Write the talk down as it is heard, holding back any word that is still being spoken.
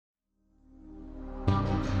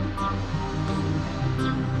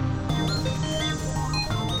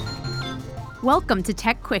Welcome to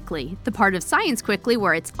Tech Quickly, the part of Science Quickly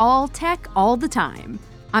where it's all tech all the time.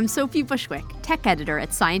 I'm Sophie Bushwick, tech editor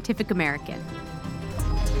at Scientific American.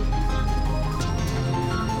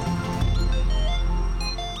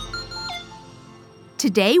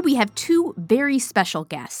 Today, we have two very special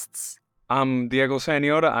guests. I'm Diego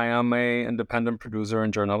Senora. I am an independent producer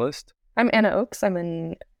and journalist. I'm Anna Oakes. I'm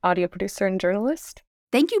an audio producer and journalist.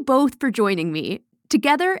 Thank you both for joining me.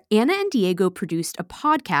 Together, Anna and Diego produced a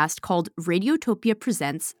podcast called Radiotopia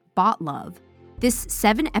Presents Bot Love. This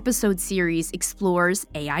 7-episode series explores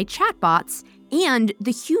AI chatbots and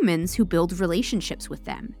the humans who build relationships with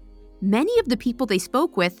them. Many of the people they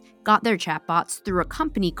spoke with got their chatbots through a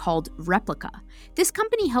company called Replica. This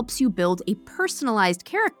company helps you build a personalized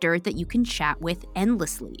character that you can chat with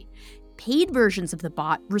endlessly. Paid versions of the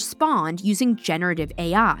bot respond using generative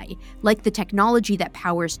AI, like the technology that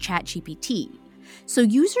powers ChatGPT. So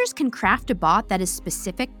users can craft a bot that is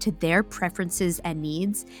specific to their preferences and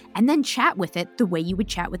needs, and then chat with it the way you would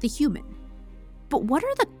chat with a human. But what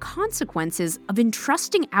are the consequences of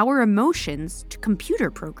entrusting our emotions to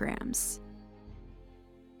computer programs?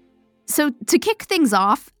 So to kick things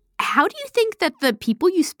off, how do you think that the people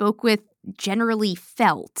you spoke with generally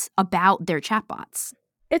felt about their chatbots?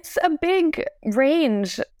 It's a big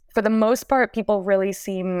range. For the most part, people really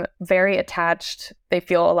seem very attached. They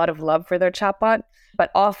feel a lot of love for their chatbot.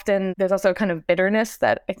 But often there's also kind of bitterness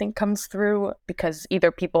that I think comes through because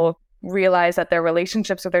either people realize that their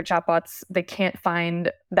relationships with their chatbots, they can't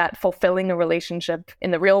find that fulfilling a relationship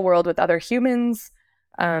in the real world with other humans.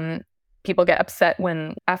 People get upset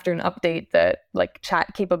when after an update the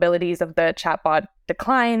chat capabilities of the chatbot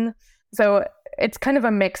decline. So it's kind of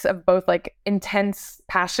a mix of both intense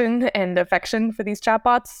passion and affection for these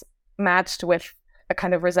chatbots matched with a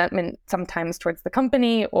kind of resentment sometimes towards the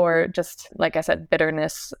company or just, like I said,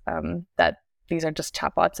 bitterness that these are just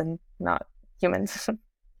chatbots and not humans.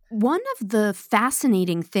 One of the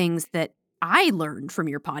fascinating things that I learned from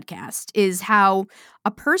your podcast is how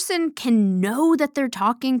a person can know that they're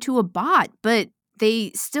talking to a bot, but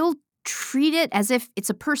they still treat it as if it's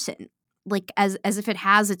a person. As if it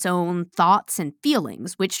has its own thoughts and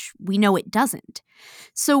feelings, which we know it doesn't.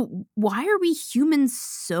 So why are we humans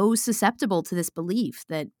so susceptible to this belief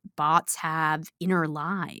that bots have inner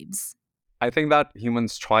lives? I think that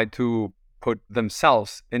humans try to put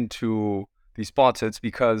themselves into these bots. It's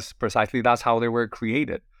because precisely that's how they were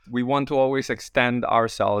created. We want to always extend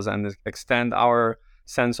ourselves and extend our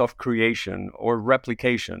sense of creation or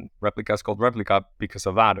replication. Replica is called Replica because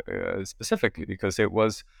of that, specifically because it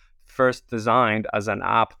was first designed as an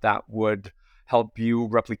app that would help you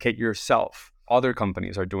replicate yourself. Other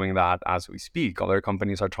companies are doing that as we speak. Other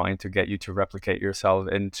companies are trying to get you to replicate yourself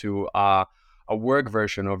into a work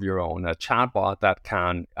version of your own, a chatbot that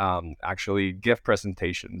can actually give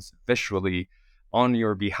presentations visually on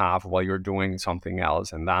your behalf while you're doing something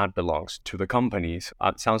else, and that belongs to the companies.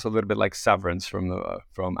 It sounds a little bit like Severance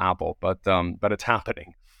from Apple, but it's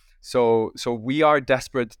happening. So we are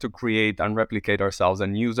desperate to create and replicate ourselves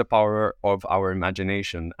and use the power of our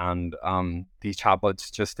imagination. And these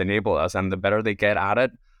chatbots just enable us. And the better they get at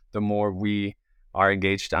it, the more we are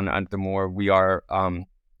engaged and the more we are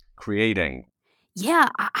creating. Yeah,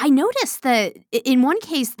 I noticed that in one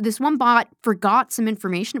case, this one bot forgot some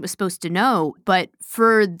information it was supposed to know, but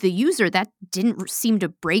for the user, that didn't seem to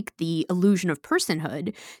break the illusion of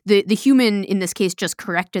personhood. The human, in this case, just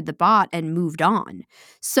corrected the bot and moved on.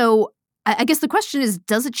 So I guess the question is,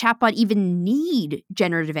 does a chatbot even need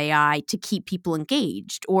generative AI to keep people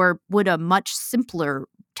engaged, or would a much simpler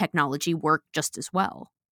technology work just as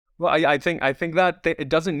well? Well, I think that it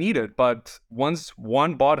doesn't need it, but once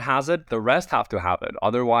one bot has it, the rest have to have it.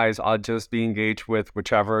 Otherwise, I'll just be engaged with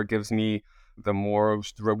whichever gives me the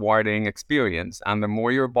most rewarding experience. And the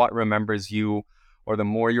more your bot remembers you, or the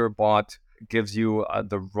more your bot gives you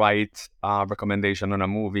the right recommendation on a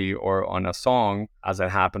movie or on a song, as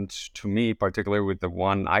it happened to me, particularly with the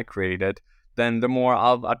one I created, then the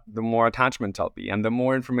more attachment I'll be, and the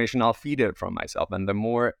more information I'll feed it from myself, and the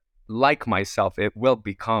more like myself it will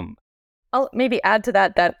become. I'll maybe add to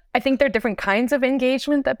that I think there are different kinds of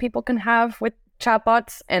engagement that people can have with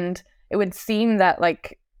chatbots, and it would seem that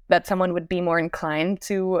that someone would be more inclined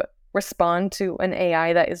to respond to an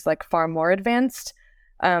AI that is far more advanced.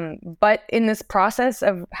 But in this process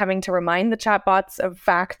of having to remind the chatbots of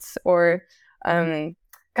facts or kind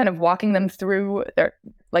of walking them through their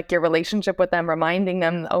your relationship with them, reminding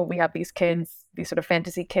them, oh, we have these kids, these sort of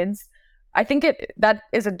fantasy kids, I think that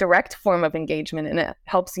is a direct form of engagement, and it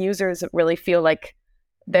helps users really feel like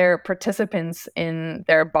they're participants in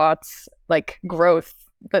their bots' growth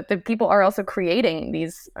but the people are also creating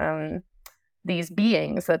these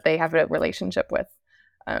beings that they have a relationship with.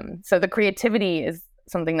 So the creativity is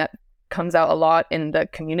something that comes out a lot in the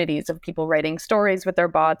communities of people writing stories with their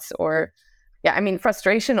bots. Or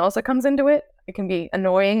frustration also comes into it. It can be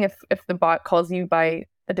annoying if the bot calls you by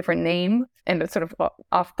a different name, and it's sort of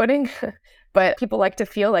off-putting. But people like to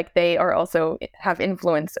feel like they are also have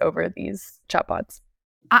influence over these chatbots.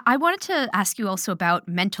 I wanted to ask you also about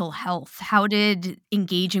mental health. How did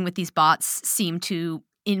engaging with these bots seem to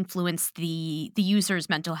influence the user's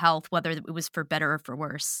mental health, whether it was for better or for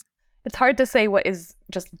worse? It's hard to say what is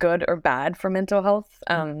just good or bad for mental health.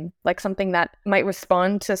 Like something that might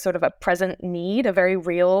respond to sort of a present need, a very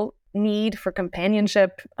real need for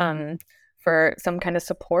companionship, for some kind of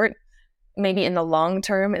support, maybe in the long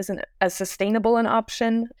term isn't as sustainable an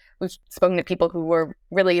option. We've spoken to people who were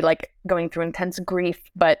really like going through intense grief,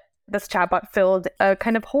 but this chatbot filled a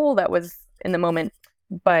kind of hole that was in the moment.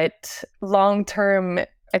 But long term,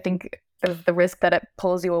 I think there's the risk that it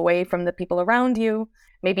pulls you away from the people around you.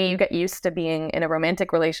 Maybe you get used to being in a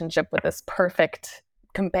romantic relationship with this perfect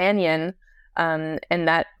companion, and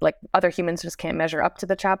that like other humans just can't measure up to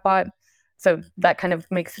the chatbot. So that kind of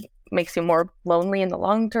makes you more lonely in the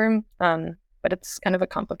long term. But it's kind of a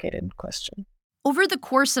complicated question. Over the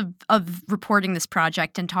course of reporting this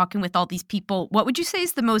project and talking with all these people, what would you say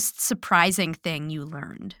is the most surprising thing you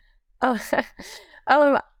learned?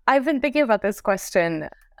 I've been thinking about this question.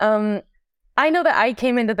 I know that I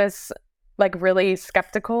came into this like really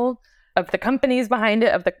skeptical of the companies behind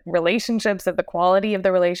it, of the relationships, of the quality of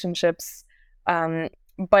the relationships.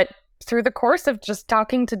 But through the course of just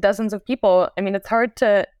talking to dozens of people, I mean, it's hard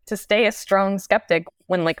to stay a strong skeptic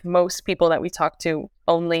when like most people that we talked to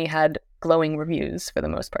only had glowing reviews for the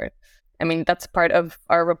most part. I mean, that's part of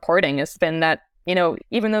our reporting has been that, you know,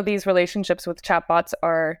 even though these relationships with chatbots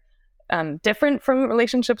are different from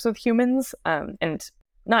relationships with humans, and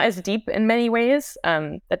not as deep in many ways,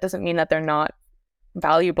 that doesn't mean that they're not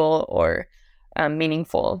valuable or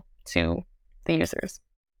meaningful to the users.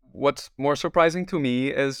 What's more surprising to me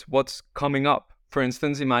is what's coming up. For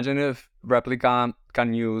instance, imagine if Replica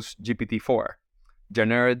can use GPT-4.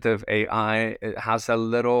 Generative AI, it has a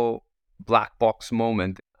little black box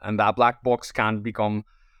moment, and that black box can become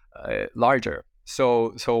larger.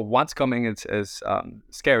 So what's coming is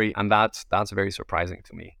scary, and that's very surprising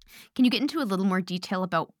to me. Can you get into a little more detail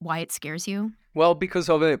about why it scares you? Well, because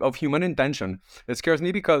of human intention. It scares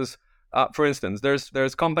me because, for instance,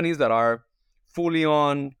 there's companies that are fully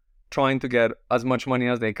on trying to get as much money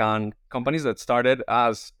as they can. Companies that started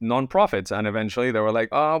as non-profits, and eventually they were like,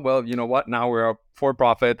 oh, well, you know what? Now we're a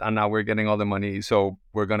for-profit, and now we're getting all the money, so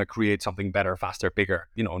we're going to create something better, faster, bigger,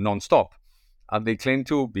 non-stop. They claim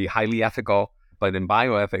to be highly ethical, but in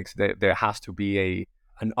bioethics, there has to be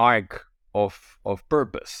an arc of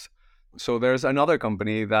purpose. So there's another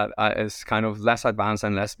company that is kind of less advanced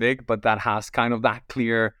and less big, but that has kind of that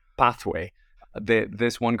clear pathway.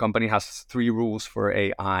 This one company has 3 rules for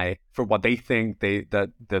AI, for what they think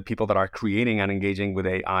that the people that are creating and engaging with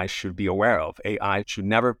AI should be aware of. AI should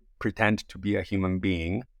never pretend to be a human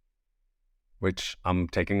being, which I'm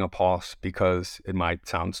taking a pause because it might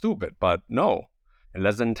sound stupid, but no. In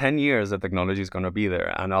less than 10 years, the technology is going to be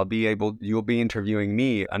there, and you'll be interviewing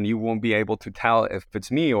me, and you won't be able to tell if it's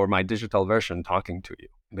me or my digital version talking to you.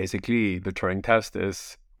 Basically, the Turing test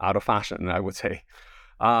is out of fashion, I would say.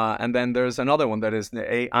 And then there's another one that is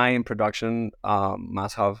the AI in production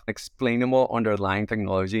must have explainable underlying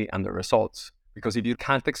technology and the results. Because if you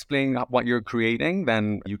can't explain what you're creating,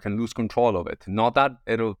 then you can lose control of it. Not that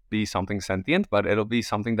it'll be something sentient, but it'll be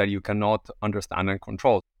something that you cannot understand and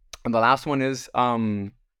control. And the last one is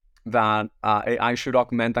that AI should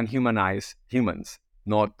augment and humanize humans,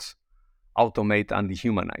 not automate and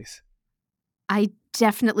dehumanize. I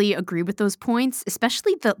definitely agree with those points,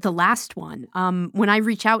 especially the last one. When I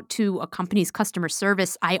reach out to a company's customer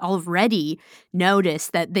service, I already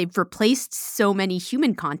notice that they've replaced so many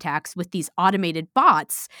human contacts with these automated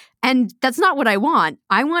bots. And that's not what I want.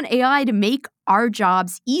 I want AI to make our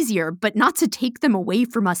jobs easier, but not to take them away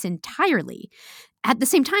from us entirely. At the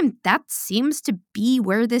same time, that seems to be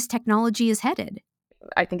where this technology is headed.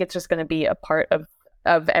 I think it's just going to be a part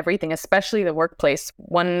of everything, especially the workplace.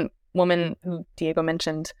 One woman who Diego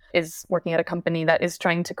mentioned is working at a company that is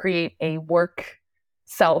trying to create a work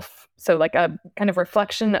self. So like a kind of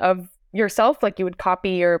reflection of yourself, like you would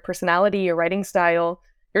copy your personality, your writing style,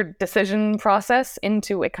 your decision process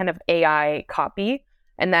into a kind of AI copy.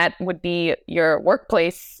 And that would be your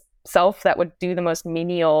workplace self that would do the most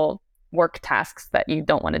menial work tasks that you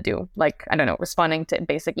don't want to do. Like, I don't know, responding to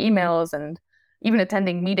basic emails and even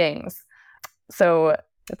attending meetings. So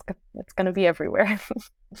it's going to be everywhere.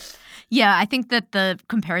 Yeah, I think that the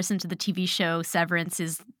comparison to the TV show Severance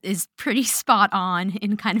is pretty spot on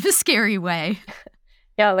in kind of a scary way.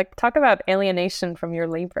 Yeah, like talk about alienation from your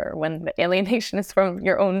labor when the alienation is from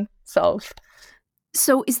your own self.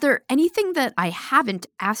 So is there anything that I haven't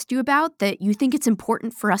asked you about that you think it's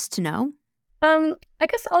important for us to know? I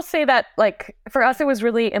guess I'll say that, like, for us, it was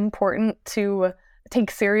really important to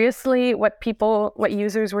take seriously what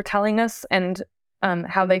users were telling us and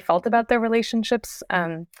how they felt about their relationships.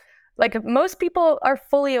 Like, most people are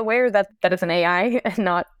fully aware that it's an AI and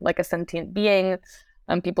not like a sentient being.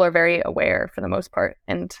 People are very aware for the most part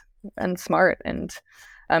and smart and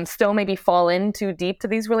still maybe fall in too deep to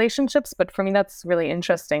these relationships. But for me, that's really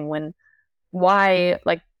interesting why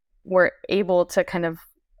like we're able to kind of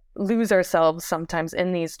lose ourselves sometimes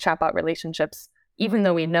in these chatbot relationships, even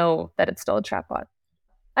though we know that it's still a chatbot.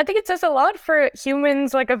 I think it says a lot for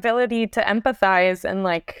humans' like ability to empathize and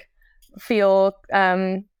like feel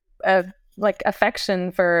like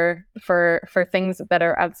affection for things that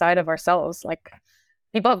are outside of ourselves. Like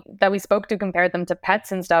people that we spoke to compared them to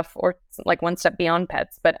pets and stuff, or like one step beyond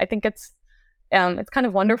pets. But I think it's kind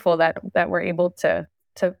of wonderful that we're able to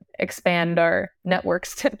expand our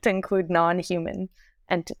networks to include non-human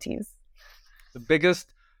entities. The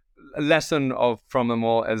biggest lesson from them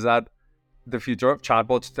all is that the future of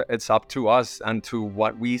chatbots, it's up to us and to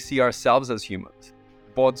what we see ourselves as humans.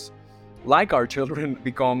 Bots, like our children,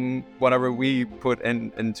 become whatever we put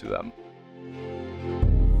into them.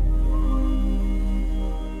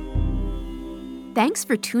 Thanks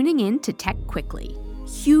for tuning in to Tech Quickly.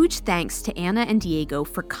 Huge thanks to Anna and Diego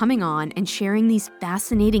for coming on and sharing these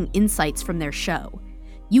fascinating insights from their show.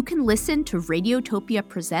 You can listen to Radiotopia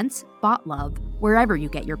Presents Bot Love wherever you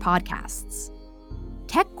get your podcasts.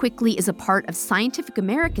 Tech Quickly is a part of Scientific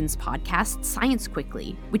American's podcast Science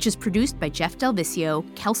Quickly, which is produced by Jeff Delvicio,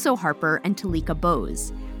 Kelso Harper, and Talika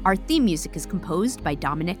Bose. Our theme music is composed by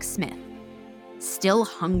Dominic Smith. Still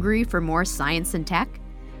hungry for more science and tech?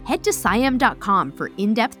 Head to SciAm.com for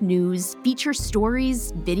in-depth news, feature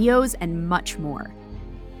stories, videos, and much more.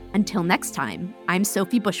 Until next time, I'm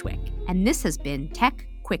Sophie Bushwick, and this has been Tech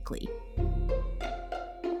Quickly.